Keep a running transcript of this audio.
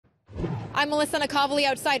I'm Melissa Nakhavoly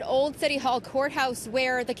outside Old City Hall Courthouse,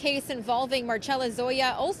 where the case involving Marcella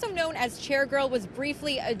Zoia, also known as Chairgirl, was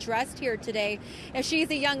briefly addressed here today. Now, she's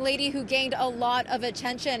a young lady who gained a lot of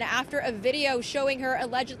attention after a video showing her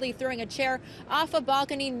allegedly throwing a chair off a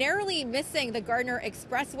balcony, narrowly missing the Gardiner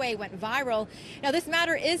Expressway, went viral. Now, this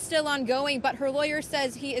matter is still ongoing, but her lawyer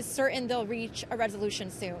says he is certain they'll reach a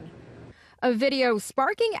resolution soon. A video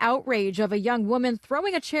sparking outrage of a young woman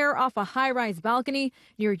throwing a chair off a high-rise balcony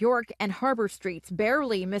near York and Harbor Streets,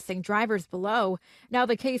 barely missing drivers below. Now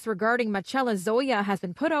the case regarding Marcella Zoia has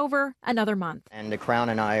been put over another month. And the Crown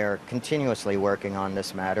and I are continuously working on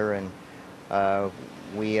this matter, and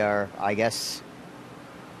we are, I guess,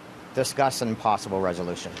 discussing possible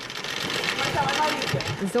resolution.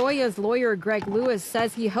 Zoia's lawyer, Greg Lewis,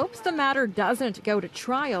 says he hopes the matter doesn't go to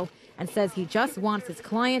trial, and says he just wants his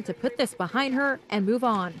client to put this behind her and move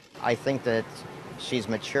on. I think that she's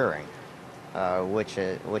maturing, which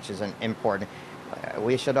is an important.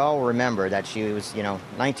 We should all remember that she was,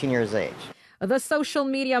 19 years of age. The social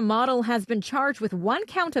media model has been charged with 1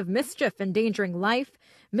 count of mischief endangering life,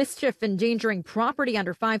 mischief endangering property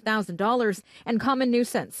under $5,000, and common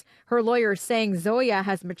nuisance. Her lawyer is saying Zoia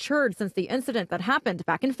has matured since the incident that happened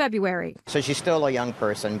back in February. So she's still a young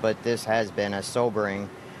person, but this has been a sobering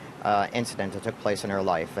incident that took place in her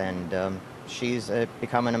life, and she's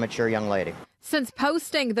becoming a mature young lady. Since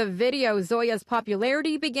posting the video, Zoia's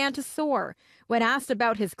popularity began to soar. When asked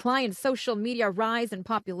about his client's social media rise in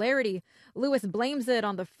popularity, Lewis blames it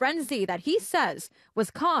on the frenzy that he says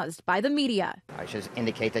was caused by the media. I should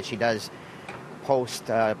indicate that she does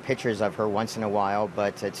post pictures of her once in a while,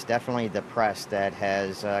 but it's definitely the press that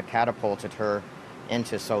has catapulted her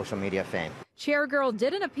into social media fame. Chairgirl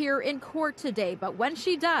didn't appear in court today, but when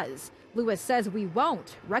she does, Lewis says we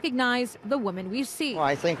won't recognize the woman we see. Well,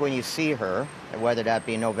 I think when you see her, whether that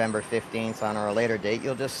be November 15th on or a later date,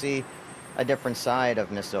 you'll just see a different side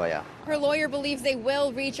of Miss Zoia. Her lawyer believes they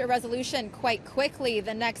will reach a resolution quite quickly.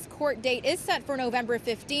 The next court date is set for November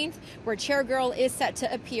 15th, where Chairgirl is set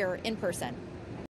to appear in person.